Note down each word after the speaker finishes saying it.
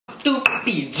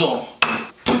estúpido.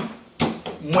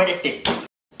 Muérete.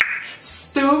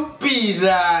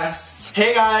 Estúpidas.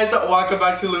 Hey guys, welcome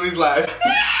back to Louie's Life.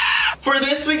 For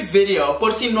this week's video,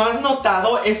 por si no has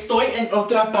notado, estoy en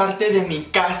otra parte de mi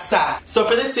casa. So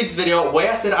for this week's video, voy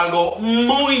a hacer algo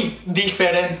muy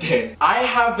diferente. I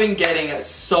have been getting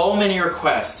so many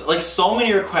requests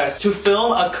to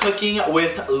film a cooking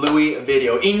with Louie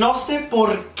video. Y no sé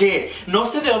por qué, no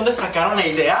sé de dónde sacaron la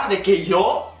idea de que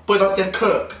yo puedo hacer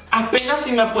cook. Apenas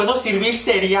si me puedo servir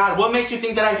cereal. What makes you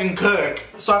think that I can cook?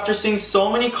 So after seeing so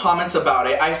many comments about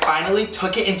it, I finally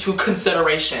took it into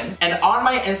consideration. And on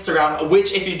my Instagram,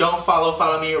 which if you don't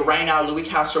follow me right now, Louie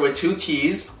Castro with 2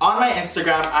 T's. On my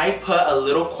Instagram, I put a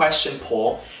little question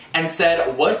poll and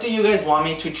said, what do you guys want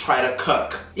me to try to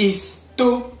cook?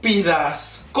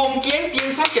 Estúpidas. ¿Con quién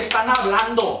piensan que están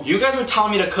hablando? You guys were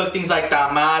telling me to cook things like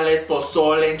tamales,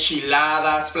 pozole,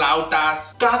 enchiladas,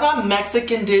 flautas. Cada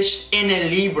Mexican dish en el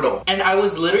libro. And I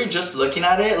was literally just looking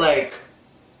at it like,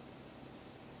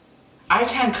 I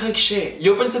can't cook shit.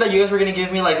 Yo pensé that you guys were gonna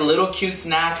give me like little cute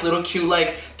snacks, little cute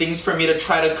like things for me to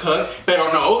try to cook. Pero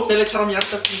no, ustedes le echaron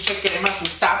estas pinche cremas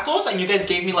sus tacos and you guys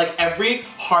gave me like every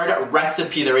hard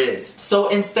recipe there is. So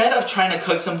instead of trying to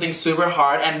cook something super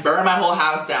hard and burn my whole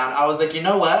house down, I was like, you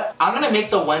know what? I'm gonna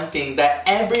make the one thing that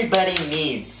everybody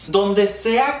needs. Donde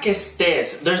sea que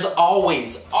estés, there's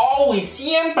always,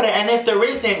 siempre, and if there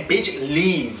isn't, bitch,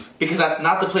 leave. Because that's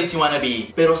not the place you want to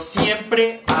be. Pero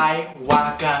siempre hay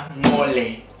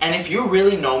guacamole. And if you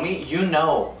really know me, you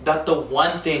know that the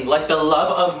one thing, like the love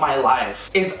of my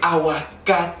life, is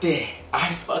aguacate.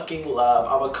 I fucking love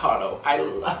avocado. I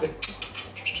love it.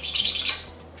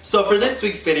 So for this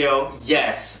week's video,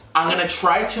 yes, I'm gonna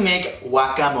try to make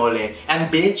guacamole.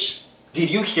 And bitch,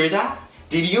 did you hear that?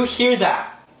 Did you hear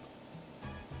that?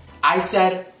 I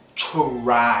said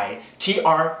try.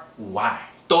 T-R-Y.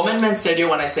 Tómenme en serio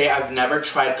when I say I've never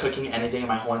tried cooking anything in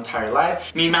my whole entire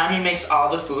life. Mi mami makes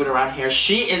all the food around here.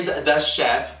 She is the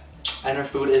chef, and her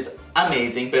food is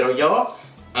amazing. Pero yo,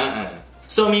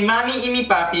 So mi mami y mi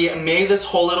papi made this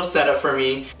whole little setup for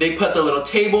me. They put the little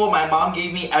table. My mom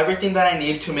gave me everything that I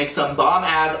need to make some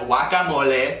bomb-ass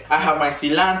guacamole. I have my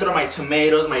cilantro, my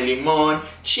tomatoes, my limon,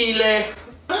 chile.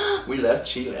 We love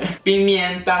chile.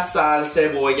 Pimienta, sal,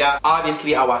 cebolla,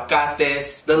 obviously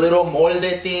aguacates, the little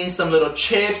molde things, some little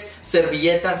chips,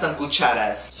 servilletas, some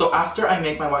cucharas. So after I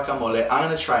make my guacamole, I'm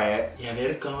gonna try it y a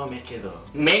ver cómo me quedó.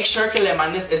 Make sure que le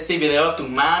mandes este video a tu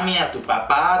mami, a tu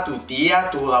papá, a tu tía,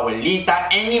 a tu abuelita,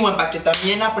 anyone, para que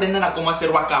también aprendan a cómo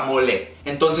hacer guacamole.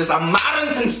 Entonces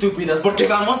amárrense, estúpidas, porque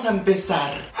vamos a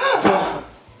empezar.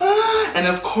 And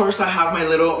of course I have my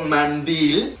little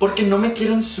mandil, porque no me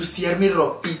quiero ensuciar mi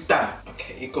ropita. Ok,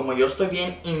 y como yo estoy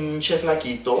bien hinche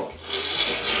flaquito,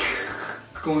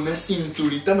 con una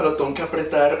cinturita me lo tengo que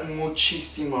apretar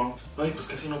muchísimo. Ay, pues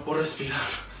casi no puedo respirar.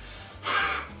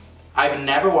 I've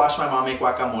never watched my mom make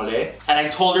guacamole, and I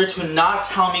told her to not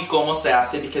tell me cómo se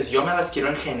hace because yo me las quiero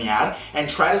ingeniar and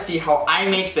try to see how I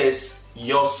make this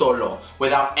yo solo,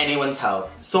 without anyone's help.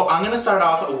 So I'm gonna start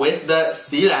off with the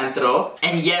cilantro.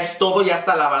 And yes, todo ya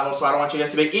está lavado, so I don't want you guys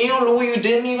to be like, ew, Louie, you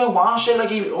didn't even wash it.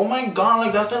 Like, oh my god,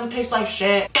 like that doesn't taste like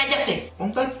shit. Cállate!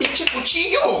 ¿Dónde está el pinche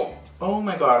cuchillo? Oh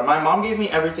my god, my mom gave me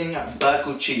everything but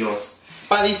cuchillos.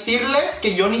 Para decirles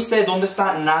que yo ni sé dónde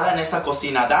está nada en esta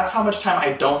cocina. That's how much time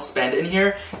I don't spend in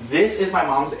here. This is my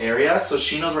mom's area, so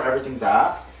she knows where everything's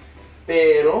at.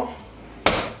 Pero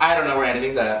I don't know where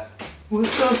anything's at.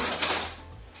 What's up?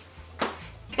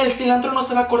 El cilantro no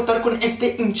se va a cortar con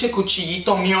este hinche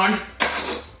cuchillito, mion.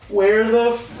 Where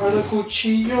the f are the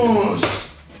cuchillos?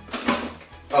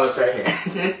 Oh, it's right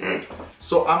here.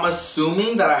 So I'm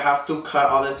assuming that I have to cut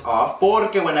all this off,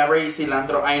 porque whenever I eat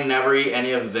cilantro, I never eat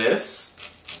any of this.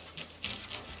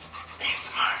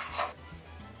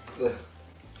 Ugh.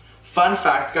 Fun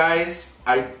fact, guys,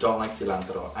 I don't like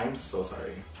cilantro. I'm so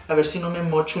sorry. A ver si no me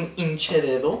mocho un hinche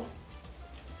dedo.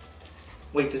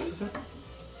 Wait, this doesn't...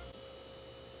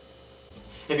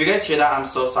 If you guys hear that, I'm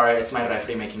so sorry. It's my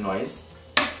refri making noise.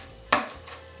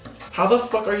 How the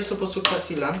fuck are you supposed to cut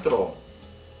cilantro?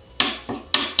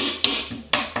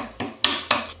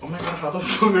 Oh my god, how the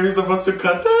fuck are you supposed to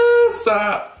cut this?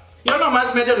 Yo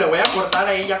nomás medio le voy a cortar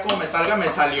ahí, ya como me salga, me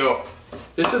salió.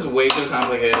 This is way too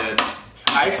complicated.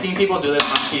 I've seen people do this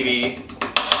on TV,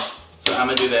 so I'm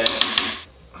gonna do that.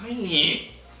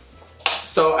 Ay.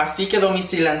 So, así quedó mi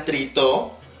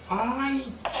cilantrito. Ay,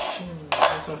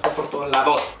 eso me fue por todos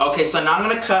lados. Okay, so now I'm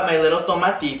gonna cut my little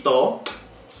tomatito.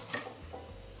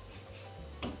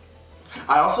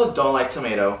 I also don't like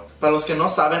tomato. Para los que no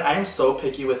saben, I am so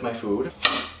picky with my food.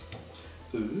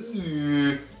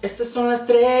 Ooh. Estas son las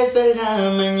 3 de la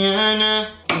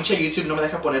mañana. Pinche YouTube no me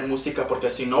deja poner música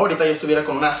porque si no, ahorita yo estuviera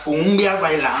con unas cumbias,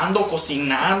 bailando,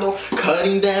 cocinando,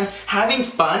 cutting them, having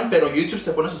fun. Pero YouTube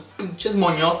se pone sus pinches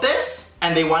moñotes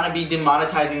and they wanna be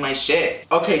demonetizing my shit.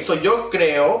 Ok, so yo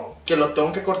creo que lo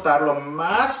tengo que cortar lo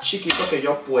más chiquito que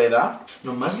yo pueda.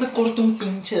 Nomás me corto un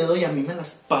pinche dedo y a mí me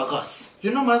las pagas.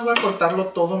 Yo nomás voy a cortarlo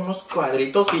todo en unos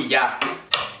cuadritos y ya.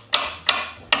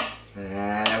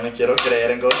 Me quiero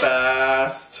creer en Go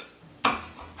Fast.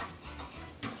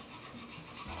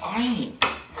 Ay,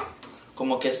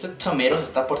 como que este tomato se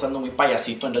está portando muy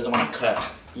payasito and doesn't want to cut.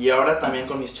 Y ahora también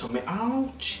con mis tomatoes.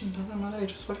 Ouch, chingada madre, I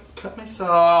just fucking cut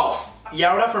myself. Y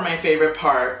ahora for my favorite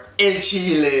part, el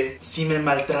chile. Si me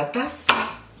maltratas,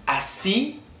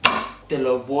 así te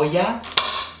lo voy a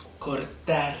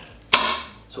cortar.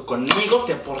 So conmigo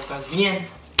te portas bien,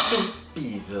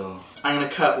 estúpido. I'm gonna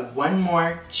cut one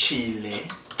more chile.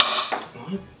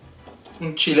 Ay,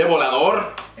 un chile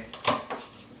volador.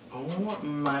 Oh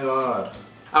my god.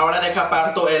 Ahora deja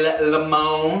parto el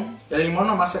limón. El limón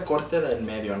nomás se corte del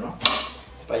medio, ¿no?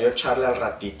 Para yo echarle al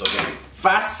ratito ya.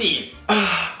 ¡Fácil!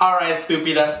 Alright,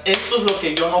 estúpidas. Esto es lo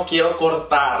que yo no quiero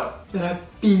cortar. La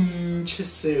pinche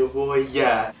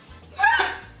cebolla.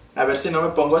 A ver si no me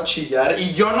pongo a chillar.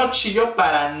 Y yo no chillo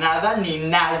para nada ni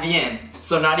nadie.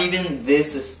 So not even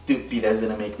this stupid is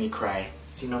gonna make me cry.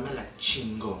 Si no me la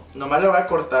chingo. Nomás le voy a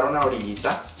cortar una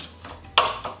orillita.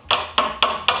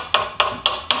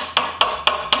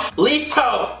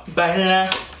 ¡Listo! Baila,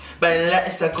 baila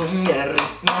esa cumbia,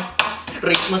 ritmo,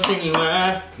 ritmo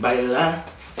sensual. Baila,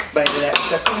 baila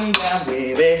esa cumbia,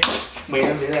 mueve,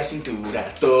 mueve la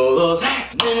cintura. Todos.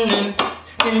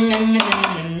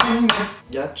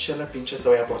 Ya eché la pinche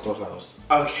cebolla por todos lados.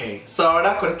 Ok, so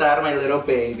ahora cortar my little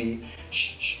baby.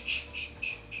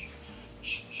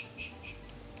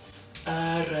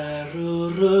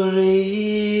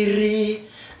 Arrarururiri,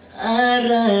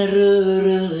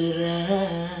 arrarurura.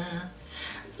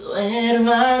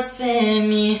 Duérmase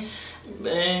mi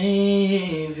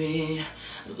baby,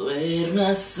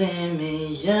 duérmase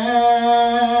ya.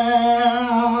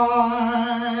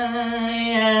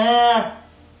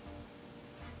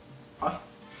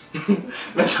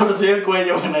 Me torcí el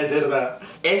cuello when I did that.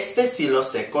 Este sí lo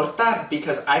sé cortar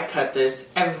because I cut this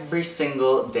every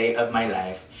single day of my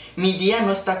life. Mi día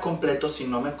no está completo si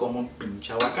no me como un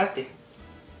pinche aguacate.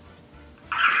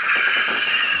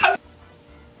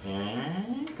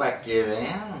 Para que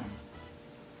vean.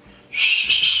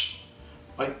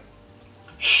 Ay.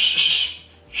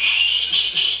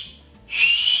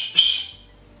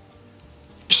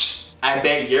 I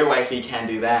bet your wifey can't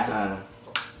do that, huh?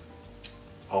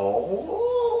 Oh.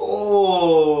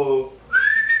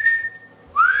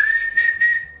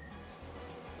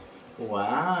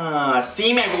 Wow,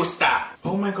 así me gusta.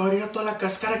 Oh my god, era toda la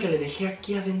cáscara que le dejé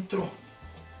aquí adentro.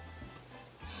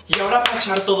 Y ahora para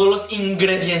echar todos los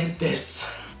ingredientes.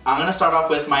 I'm gonna start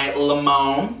off with my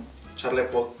limón. Echarle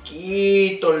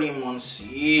poquito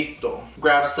limoncito.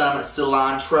 Grab some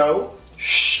cilantro.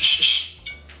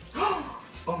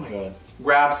 Oh my god.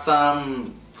 Grab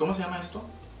some, ¿cómo se llama esto?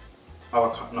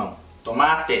 Avocado, no,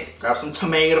 tomate. Grab some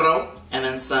tomato. And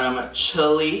then some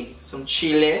chili, some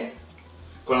chile.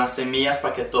 Con las semillas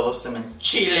para que todos se me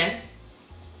enchilen.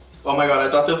 Oh my god, I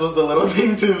thought this was the little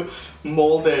thing to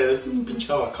mold it. Es un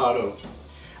pinche avocado.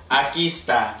 Aquí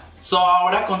está. So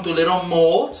ahora con tu little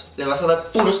mold le vas a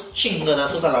dar puros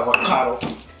chingadazos al avocado.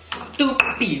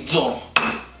 Estúpido.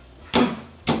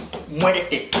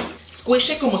 Muérete.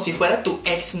 Squish it como si fuera tu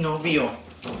exnovio.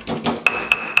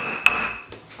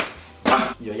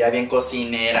 Yo ya bien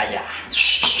cocinera ya.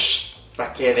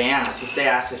 Para que vean, así se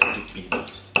hace,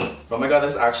 estúpidos. Oh my god,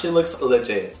 this actually looks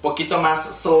legit. Poquito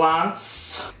más cilantro.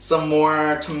 Some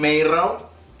more tomato.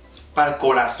 Para el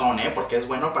corazón, porque es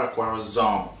bueno para el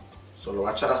corazón. Solo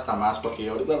voy a echar hasta más porque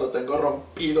yo ahorita lo tengo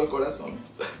rompido el corazón.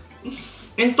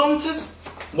 Entonces,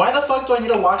 why the fuck do I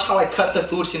need to watch how I cut the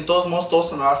food? Si en todos modos todo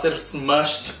se me va a hacer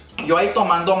smushed. Yo ahí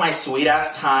tomando my sweet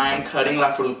ass time, cutting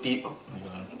la frutita. Oh my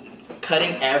god.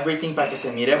 Cutting everything para que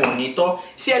se mire bonito.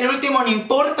 Si al último no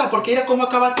importa porque mira cómo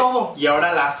acaba todo. Y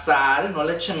ahora la sal, no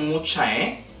le echen mucha,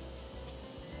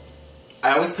 I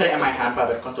always put it in my hand para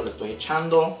ver cuánto le estoy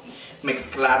echando.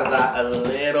 Mezclarla a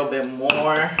little bit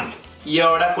more. Y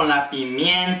ahora con la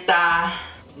pimienta.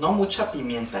 No mucha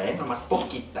pimienta, nomás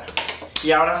poquita.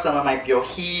 Y ahora están mis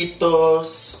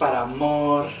piojitos para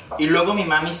amor. Y luego mi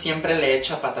mami siempre le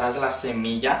echa para atrás la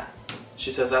semilla.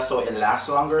 She says that so it lasts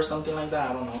longer or something like that,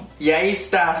 I don't know. Y ahí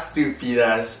está,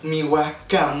 estúpidas, mi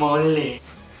guacamole.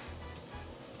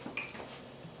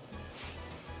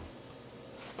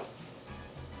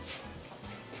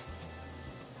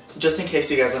 Just in case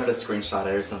you guys wanted to screenshot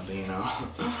it or something, you know.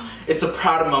 It's a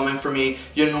proud moment for me.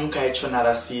 Yo nunca he hecho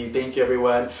nada así. Thank you,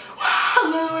 everyone.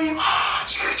 Wow, Louie.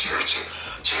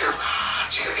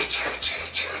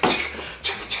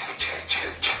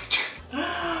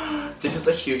 This is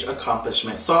a huge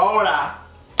accomplishment. So ahora,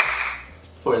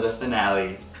 for the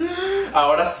finale.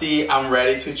 Ahora sí, I'm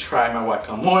ready to try my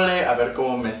guacamole. A ver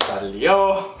cómo me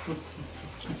salió.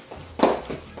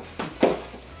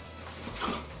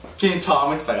 Can you tell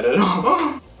I'm excited?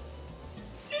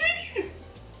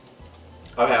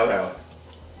 Okay.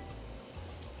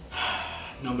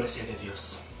 Nombre sea de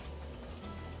Dios.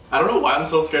 I don't know why I'm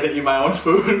so scared to eat my own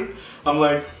food. I'm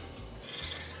like...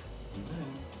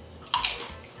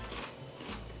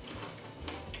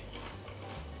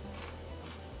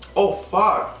 Oh,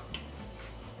 fuck.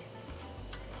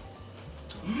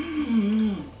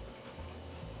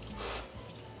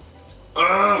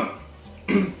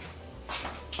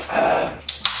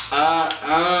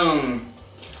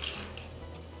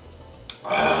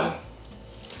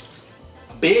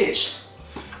 Bitch,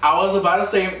 I was about to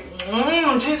say,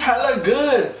 it tastes hella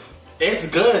good. It's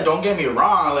good, don't get me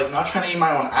wrong, like not trying to eat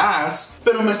my own ass.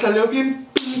 Pero me salió bien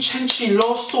pinche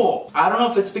enchiloso. I don't know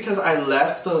if it's because I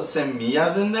left the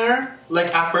semillas in there.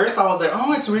 Like at first I was like,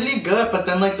 oh, it's really good, but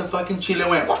then like the fucking chile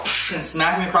went whoosh, and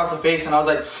smacked me across the face, and I was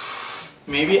like,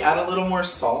 maybe add a little more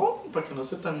salt, para que no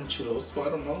sea tan enchiloso, I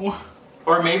don't know.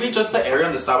 Or maybe just the area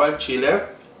on the estaba of chile,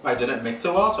 I didn't mix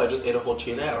it well, so I just ate a whole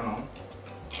chile, I don't know.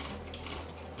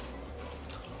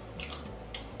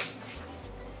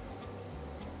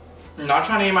 I'm not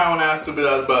trying to eat my own ass, stupid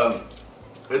ass, but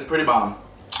it's pretty bomb.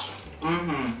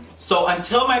 So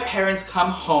until my parents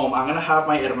come home, I'm gonna have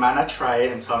my hermana try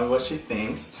it and tell me what she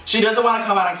thinks. She doesn't want to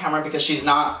come out on camera because she's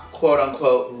not quote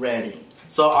unquote ready.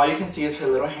 So all you can see is her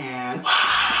little hand.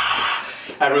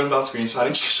 Everyone's all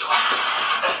screenshotting.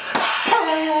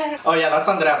 Oh yeah, that's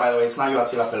Andrea, by the way. It's not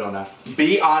Yoatzi La Pelona.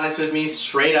 Be honest with me,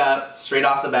 straight up, straight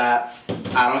off the bat.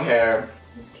 I don't care.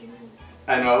 I'm scared.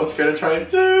 I know, I was scared to try it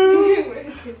too. What if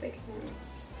it tastes like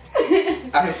ass?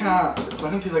 I can't. It's not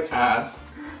gonna taste like ass.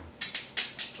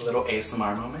 A little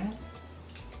ASMR moment.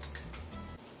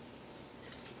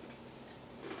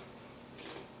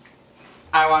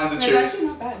 I wanted to choose. It's actually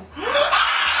not bad.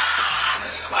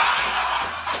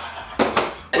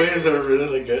 Wait, is it really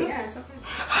like good? Yeah, it's okay.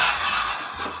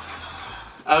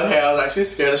 Okay, I was actually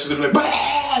scared that she was gonna be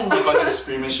like, fucking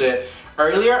screaming shit.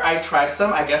 Earlier, I tried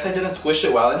some. I guess I didn't squish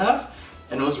it well enough,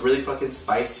 and it was really fucking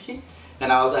spicy.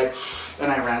 And I was like,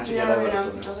 and I ran to get it.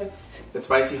 I was like, it's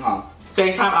spicy, huh?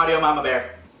 FaceTime audio, Mama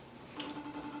Bear.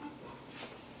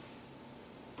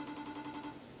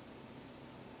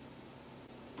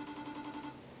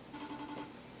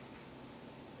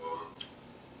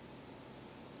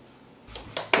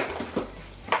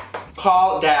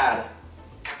 Call Dad.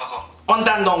 ¿Qué pasó?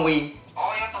 ¿Dónde anda Louie?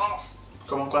 Oh, ya acabamos.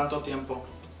 ¿Cómo cuánto tiempo?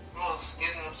 Unos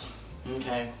 10 minutos.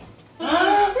 Okay.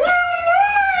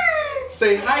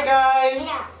 Say hi, guys.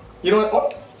 no. You don't. Oh,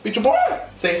 beat your boy.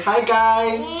 Say hi,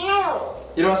 guys. No.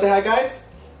 You don't want to say hi, guys?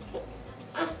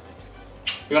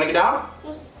 You want to get down?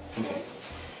 Okay.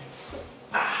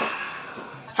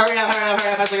 Hurry up,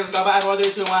 5 seconds. Go back. 4,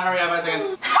 3, 2, 1. Hurry up, 5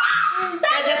 seconds.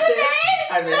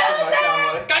 I missed the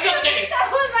guacamole. Cállate! That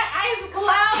was my eyes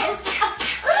closed.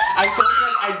 I told you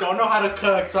I don't know how to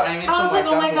cook, so I made some I was like,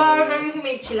 oh my god, guacamole. maybe we can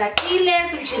make chilaquiles,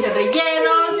 some chile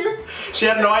rellenos. She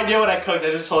had no idea what I cooked. I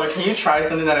just told her, can you try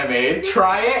something that I made?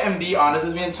 Try it and be honest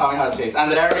with me and tell me how it tastes.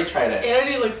 And then I already tried it. It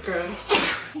already looks gross.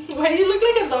 Why do you look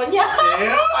like a doña?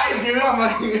 Yeah, I do. I'm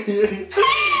like,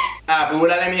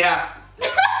 apúrale, mija.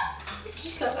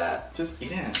 Shut up. Just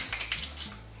eat it.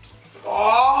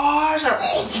 Oh,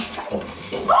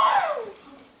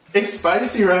 it's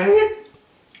spicy, right?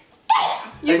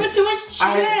 You put too much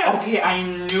chile. Okay, I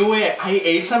knew it. I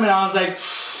ate some and I was like,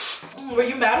 Were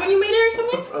you mad when you made it or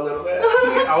something? a little bit.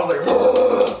 I was like,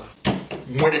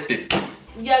 muérete.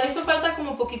 Ya le hizo falta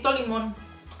como poquito limón.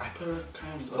 I put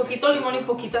kind of Poquito limón y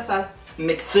poquita sal.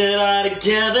 Mix it all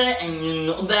together and you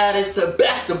know that it's the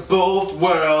best of both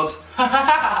worlds.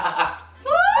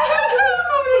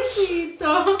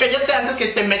 Pobrecito. Cállate antes que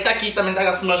te meta aquí, también te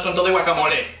hagas smush con todo el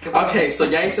guacamole. Okay, so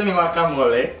ya hice mi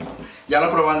guacamole. Ya lo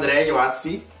probó Andrea y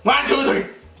Yoatzi. 1, 2, 3.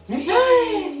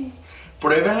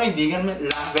 Pruébenlo y díganme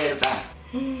la verdad.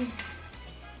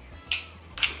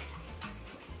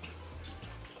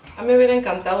 A mí me hubiera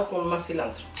encantado con más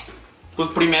cilantro. Pues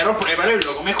primero pruébalo y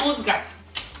luego me juzga.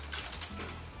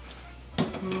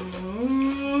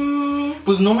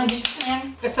 Pues no me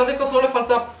dicen. Está rico, solo le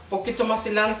falta poquito más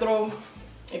cilantro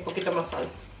y poquito más sal.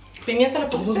 ¿Pimienta le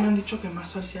pusiste? Todos me han dicho que más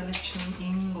sal sea le eché un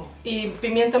hingo. ¿Y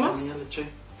pimienta más? Ya le eché.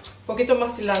 Poquito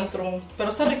más cilantro. Pero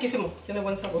está riquísimo. Tiene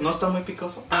buen sabor. No está muy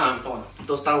picoso. Ah, está bueno.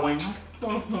 Entonces está bueno.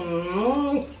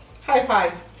 High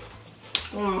five.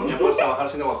 Ya puedes trabajar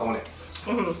sin guacamole.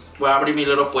 Voy a abrir mi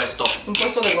little puesto. Un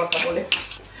puesto de guacamole.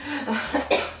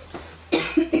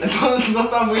 Entonces no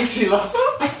está muy chiloso.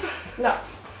 No.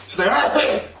 She's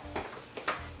like,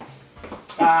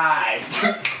 ay.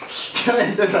 ¿Qué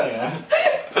mente traga?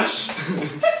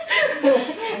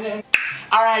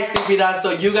 Alright, stupidas,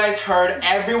 so you guys heard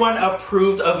everyone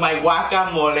approved of my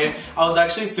guacamole. I was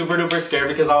actually super duper scared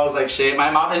because I was like, shit, my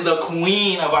mom is the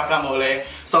queen of guacamole.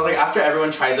 So I was like, after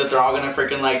everyone tries it, they're all gonna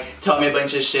freaking like tell me a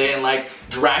bunch of shit and like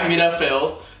drag me to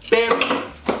filth. Pero,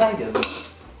 ay Dios mío.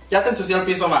 Ya te ensució el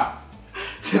piso, ma.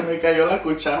 Se me cayó la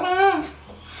cuchara.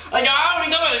 Ay, ya,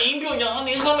 ahorita me limpio, ya,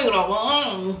 déjame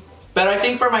grabar. But I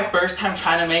think for my first time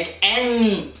trying to make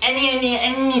any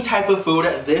type of food,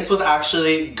 this was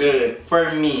actually good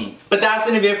for me. But that's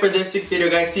gonna be it for this week's video,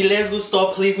 guys. Si les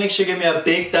gustó, please make sure you give me a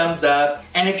big thumbs up.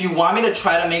 And if you want me to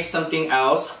try to make something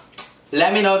else,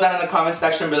 let me know down in the comment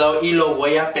section below. Y lo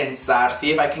voy a pensar.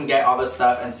 See if I can get all the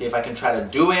stuff and see if I can try to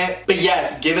do it. But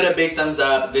yes, give it a big thumbs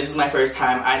up. This is my first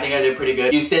time. I think I did pretty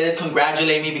good. Ustedes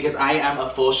congratulate me because I am a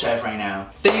full chef right now.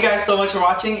 Thank you guys so much for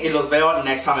watching. Y los veo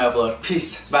next time I upload.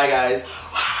 Peace. Bye, guys.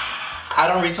 I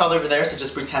don't reach all over there, so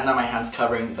just pretend that my hand's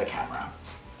covering the camera.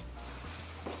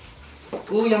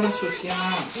 Ooh, ya me ensucia.